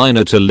too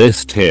minor to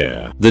list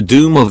here. The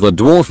doom of the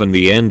dwarf and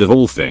the end of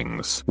all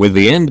things. With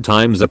the end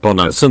times upon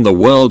us and the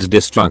world's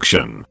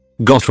destruction,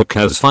 Gotrek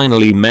has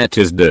finally met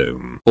his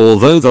doom.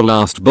 Although the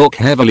last book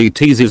heavily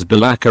teases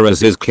Balaka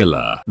as his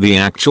killer, the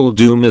actual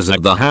doom is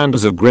at the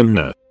hands of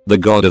Grimnir, the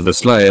god of the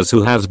Slayers,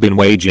 who has been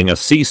waging a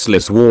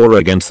ceaseless war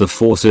against the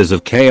forces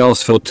of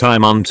chaos for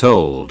time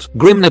untold.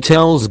 Grimnir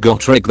tells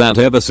Gotrek that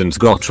ever since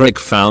Gotrek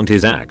found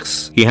his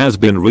axe, he has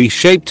been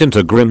reshaped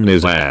into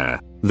Grimnir's heir,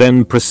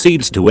 then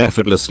proceeds to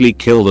effortlessly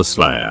kill the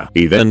Slayer.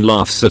 He then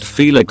laughs at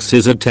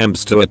Felix's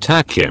attempts to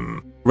attack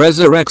him,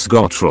 resurrects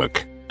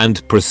Gotrek,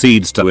 and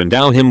proceeds to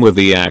endow him with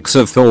the axe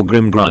of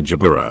Thorgrim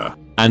Grudgeborough,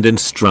 and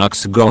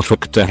instructs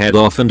Gotrek to head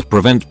off and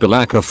prevent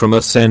Balaka from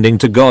ascending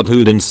to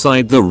godhood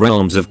inside the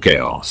realms of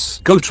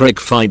chaos. Gotrek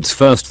fights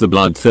first the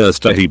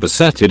bloodthirster he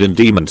besetted in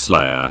Demon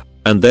Slayer,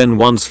 And then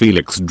once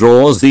Felix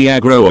draws the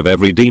aggro of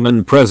every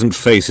demon present,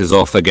 faces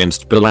off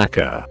against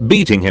Balaka,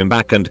 beating him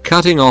back and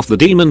cutting off the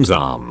demon's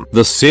arm.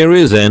 The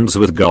series ends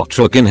with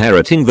Gotrek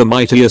inheriting the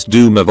mightiest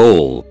doom of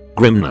all,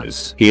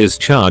 Grimness. He is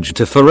charged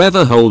to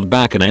forever hold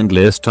back an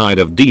endless tide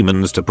of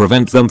demons to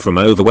prevent them from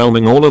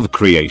overwhelming all of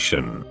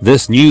creation.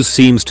 This news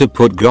seems to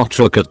put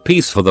Gotrek at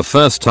peace for the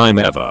first time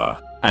ever,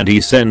 and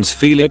he sends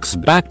Felix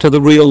back to the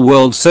real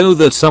world so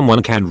that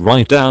someone can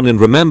write down and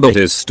remember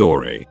his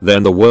story.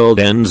 Then the world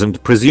ends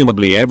and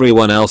presumably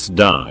everyone else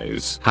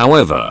dies.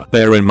 However,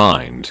 bear in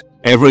mind,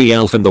 every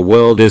elf in the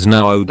world is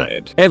now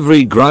dead.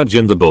 Every grudge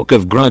in the Book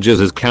of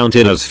Grudges is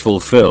counted as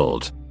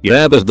fulfilled.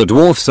 Yeah, but the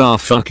dwarfs are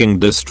fucking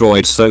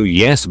destroyed, so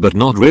yes, but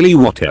not really.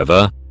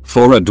 Whatever.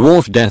 For a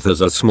dwarf, death is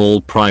a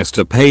small price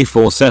to pay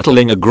for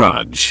settling a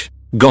grudge.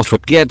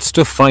 Gotrek gets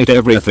to fight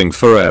everything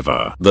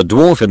forever. The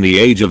dwarf in the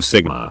Age of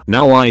Sigma.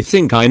 Now I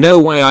think I know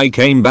why I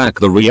came back.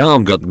 The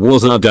realm gut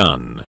wars are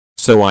done,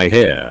 so I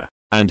hear.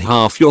 And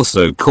half your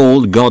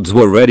so-called gods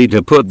were ready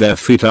to put their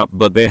feet up,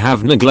 but they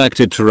have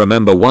neglected to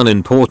remember one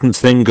important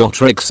thing.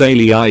 Gotrek's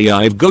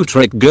alive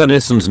Gotrek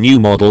Gurnison's new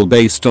model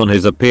based on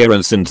his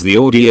appearance in the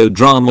audio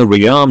drama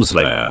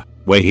Realmslayer,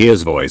 where he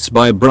is voiced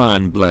by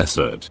Brian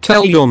Blessed.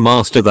 Tell your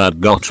master that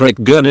Gotrek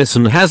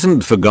Gurnison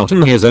hasn't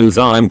forgotten his oath.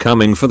 I'm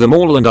coming for them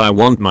all and I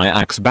want my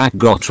axe back.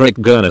 Gotrek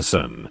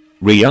Gurnison.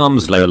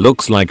 Realmslayer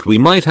looks like we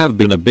might have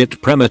been a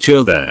bit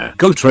premature there.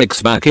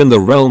 Gotrek's back in the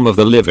realm of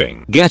the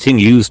living, getting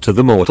used to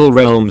the mortal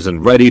realms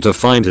and ready to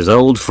find his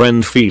old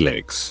friend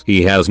Felix.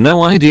 He has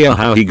no idea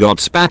how he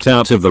got spat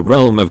out of the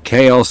realm of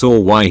chaos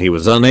or why he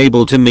was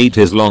unable to meet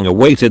his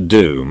long-awaited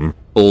doom,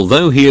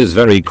 although he is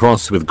very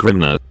cross with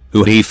Grimna,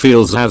 who he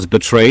feels has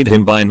betrayed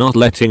him by not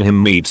letting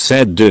him meet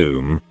said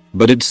doom.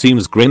 But it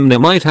seems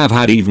Grimna might have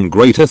had even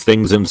greater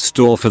things in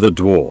store for the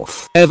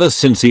dwarf. Ever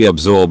since he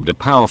absorbed a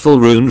powerful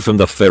rune from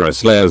the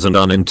Ferrislayers and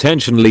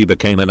unintentionally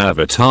became an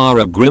avatar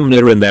of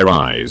Grimna in their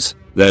eyes,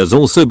 there's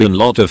also been a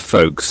lot of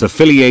folks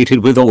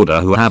affiliated with Order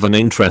who have an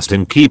interest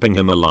in keeping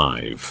him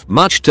alive.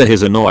 Much to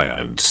his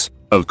annoyance,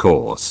 of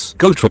course.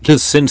 Gotrek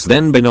has since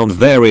then been on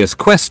various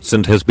quests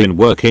and has been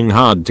working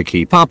hard to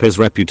keep up his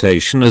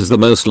reputation as the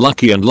most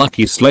lucky and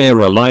lucky slayer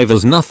alive,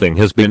 as nothing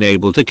has been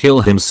able to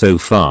kill him so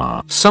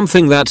far.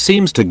 Something that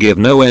seems to give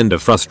no end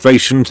of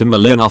frustration to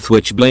Melinoth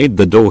Witchblade,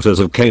 the daughters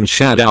of Cain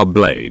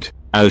Shadowblade,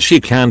 as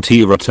she can't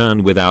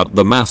return without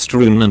the Master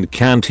Rune and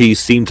can't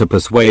seem to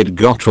persuade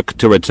Gotrek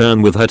to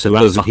return with her to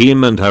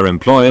Azahim, and her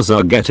employers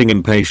are getting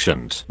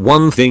impatient.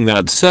 One thing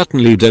that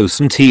certainly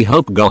doesn't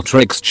help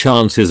Gotrek's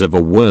chances of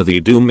a worthy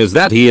doom is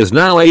that he is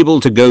now able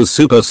to go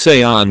Super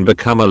Saiyan and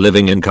become a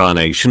living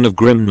incarnation of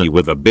Grimna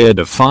with a beard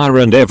of fire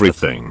and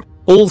everything.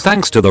 All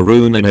thanks to the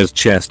rune in his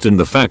chest and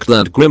the fact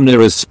that Grimna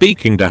is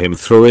speaking to him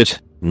through it,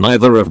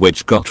 neither of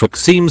which Gotrek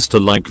seems to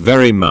like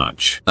very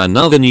much.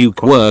 Another new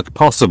quirk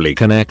possibly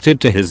connected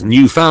to his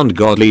newfound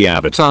godly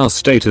avatar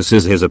status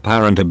is his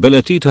apparent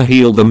ability to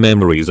heal the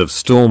memories of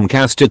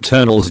Stormcast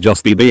Eternals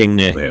just by being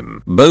near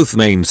him. Both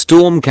main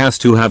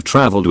Stormcast who have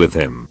traveled with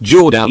him,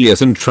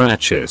 Jordalius and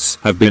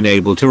Trachis, have been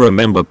able to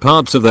remember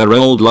parts of their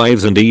old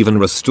lives and even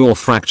restore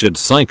fractured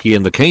psyche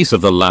in the case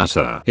of the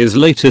latter. His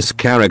latest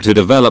character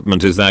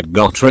development is that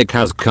Gotrek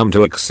has come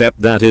to accept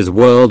that his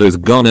world is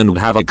gone and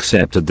have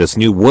accepted this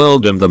new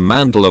world and the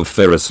mantle of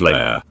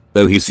Ferrislayer,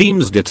 though he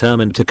seems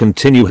determined to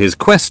continue his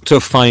quest to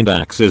find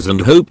axes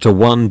and hope to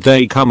one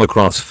day come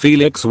across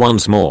Felix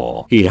once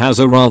more. He has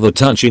a rather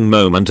touching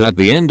moment at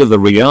the end of the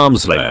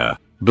Realmslayer,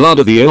 Blood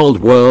of the Old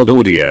World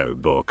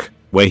audiobook,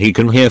 where he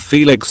can hear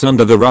Felix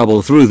under the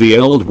rubble through the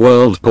Old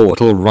World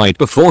portal right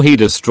before he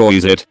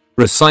destroys it,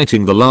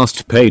 reciting the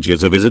last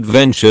pages of his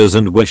adventures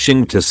and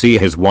wishing to see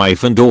his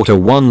wife and daughter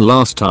one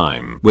last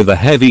time. With a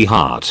heavy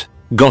heart,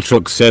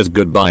 Gotrek says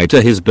goodbye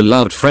to his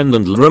beloved friend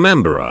and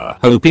rememberer,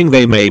 hoping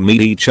they may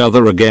meet each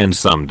other again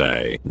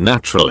someday.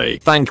 Naturally,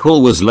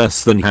 Thankful was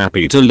less than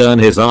happy to learn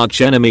his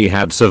archenemy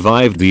had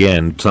survived the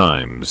end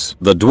times.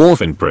 The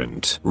Dwarf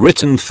imprint,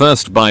 written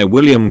first by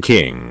William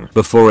King,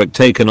 before it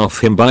taken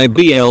off him by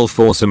BL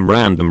for some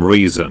random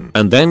reason,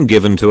 and then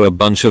given to a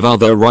bunch of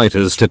other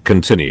writers to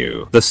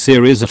continue. The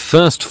series at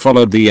first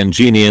followed the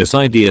ingenious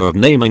idea of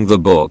naming the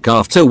book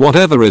after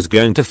whatever is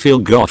going to feel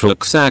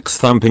Gotrek's axe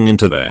thumping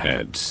into their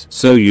heads.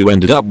 So you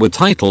ended up with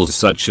titles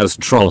such as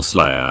Troll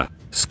Slayer,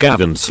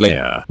 Skaven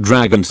Slayer,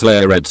 Dragon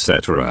Slayer,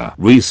 etc.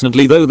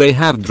 Recently though, they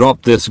have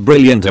dropped this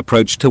brilliant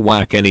approach to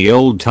whack any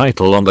old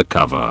title on the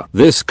cover.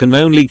 This can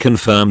only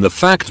confirm the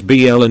fact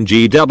BL and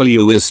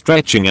GW is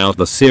stretching out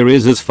the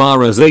series as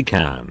far as they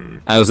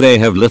can, as they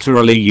have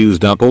literally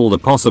used up all the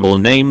possible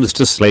names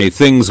to slay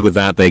things with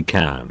that they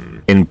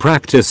can. In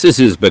practice this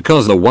is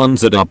because the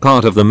ones that are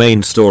part of the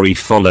main story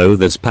follow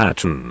this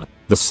pattern.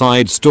 The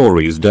side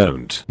stories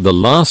don't. The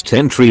last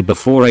entry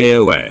before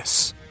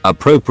AOS,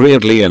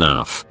 appropriately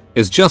enough,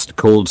 is just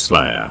called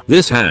Slayer.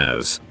 This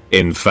has,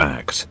 in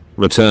fact,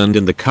 returned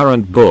in the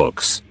current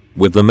books,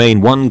 with the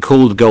main one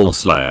called Goal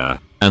Slayer,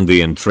 and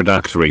the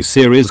introductory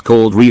series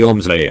called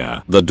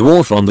Realmslayer. The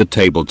dwarf on the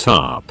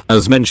tabletop,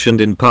 as mentioned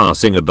in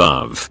passing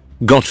above,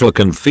 Gotrek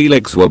and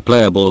Felix were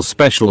playable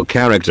special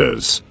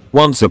characters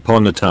once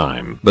upon a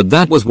time, but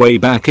that was way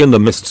back in the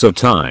mists of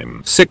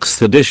time,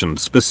 6th edition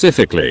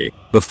specifically,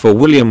 before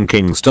William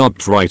King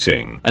stopped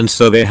writing, and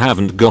so they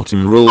haven't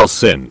gotten rules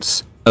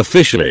since.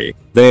 Officially,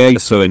 they are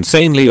so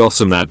insanely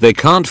awesome that they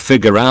can't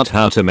figure out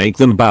how to make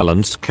them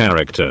balanced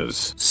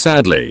characters.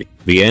 Sadly,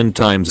 the end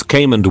times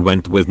came and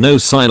went with no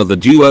sign of the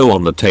duo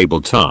on the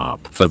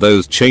tabletop. For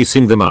those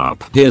chasing them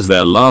up, here's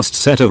their last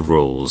set of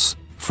rules.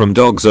 From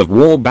Dogs of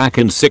War back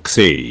in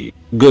 6e.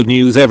 Good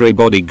news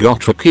everybody,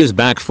 Gotrek is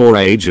back for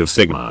Age of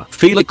Sigmar.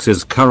 Felix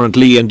is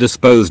currently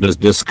indisposed as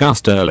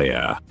discussed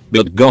earlier,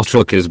 but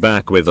Gotrek is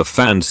back with a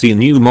fancy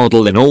new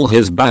model in all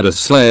his badass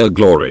slayer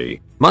glory,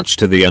 much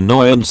to the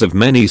annoyance of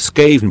many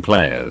Skaven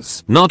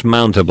players. Not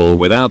mountable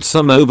without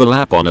some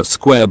overlap on a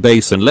square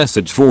base unless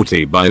it's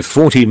 40 by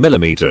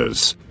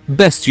 40mm.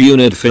 Best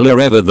unit filler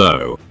ever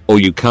though, or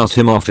you cut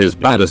him off his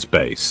badass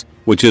base,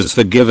 which is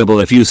forgivable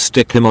if you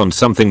stick him on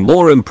something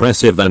more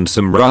impressive than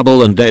some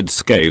rubble and dead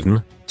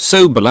Skaven.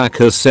 So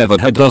Balaka's severed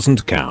head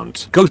doesn't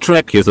count.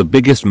 Gotrek is the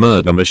biggest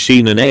murder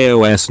machine in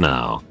AOS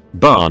now,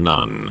 bar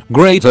none.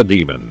 Greater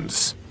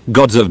demons,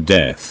 gods of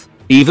death,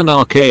 even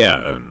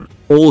Archaeon,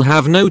 all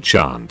have no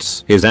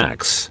chance. His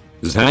axe,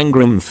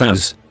 Zangrim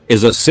Thaz,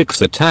 is a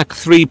 6 attack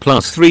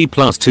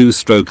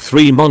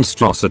 3+3+2/3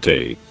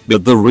 monstrosity,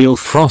 but the real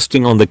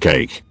frosting on the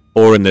cake,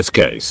 or in this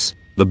case,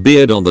 the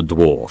beard on the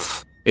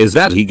dwarf, is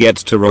that he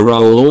gets to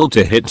reroll all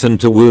to hit and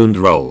to wound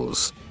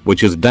rolls,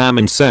 which is damn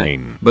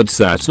insane. But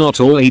that's not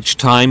all. Each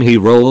time he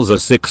rolls a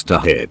 6 to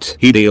hit,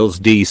 he deals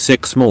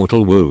d6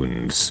 mortal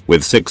wounds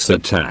with 6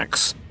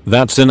 attacks.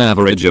 That's an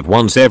average of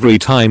once every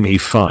time he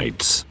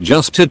fights.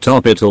 Just to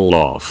top it all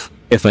off,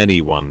 if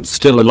anyone's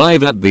still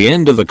alive at the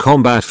end of the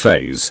combat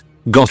phase,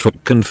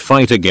 Gotrek can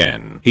fight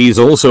again. He's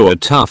also a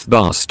tough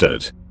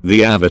bastard.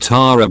 The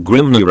Avatar of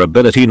Grimnir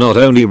ability not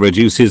only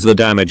reduces the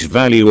damage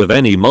value of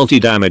any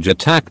multi-damage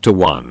attack to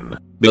 1,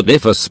 but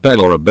if a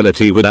spell or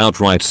ability would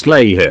outright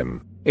slay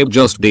him, it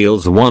just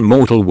deals 1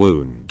 mortal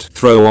wound.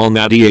 Throw on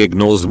that he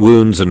ignores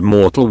wounds and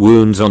mortal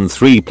wounds on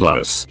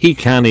 3+. He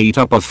can eat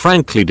up a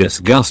frankly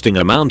disgusting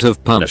amount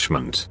of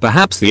punishment.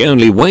 Perhaps the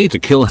only way to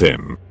kill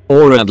him,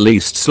 or at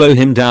least slow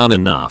him down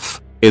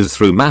enough, is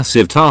through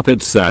massive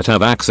targets that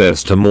have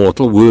access to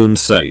mortal wound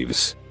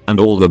saves. And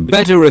all the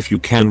better if you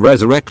can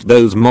resurrect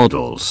those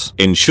models.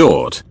 In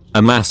short,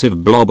 a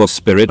massive blob of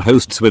spirit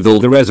hosts with all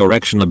the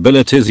resurrection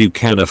abilities you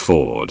can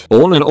afford.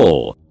 All in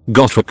all,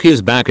 Gotrek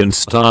is back in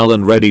style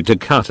and ready to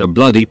cut a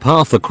bloody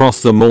path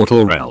across the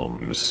mortal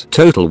realms.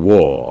 Total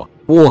War,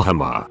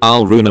 Warhammer.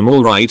 I'll rune 'em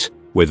alright,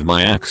 with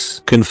my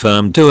axe.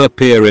 Confirmed to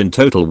appear in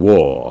Total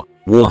War,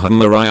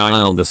 Warhammer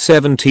on the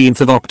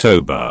 17th of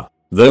October.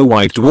 Though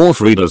White Dwarf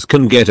readers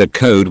can get a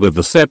code with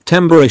the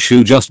September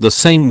issue just the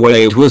same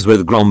way it was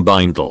with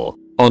Grombindle.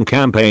 On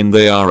campaign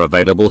they are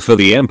available for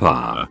the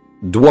Empire,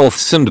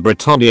 Dwarfs and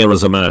Britannia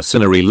as a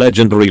mercenary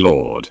legendary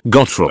lord,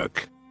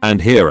 Gotrek, and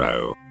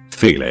hero,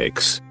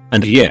 Felix.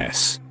 And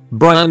yes,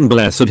 Brian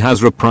Blessed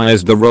has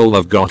reprised the role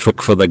of Gotrek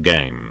for the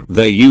game.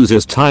 Their use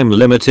is time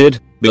limited,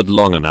 but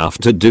long enough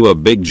to do a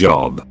big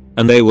job,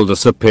 and they will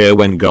disappear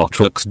when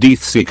Gotrek's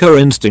Deathseeker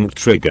instinct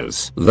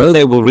triggers. Though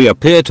they will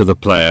reappear to the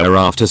player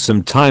after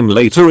some time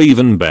later.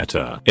 Even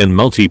better, in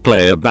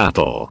multiplayer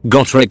battle,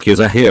 Gotrek is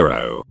a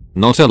hero,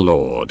 not a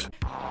lord.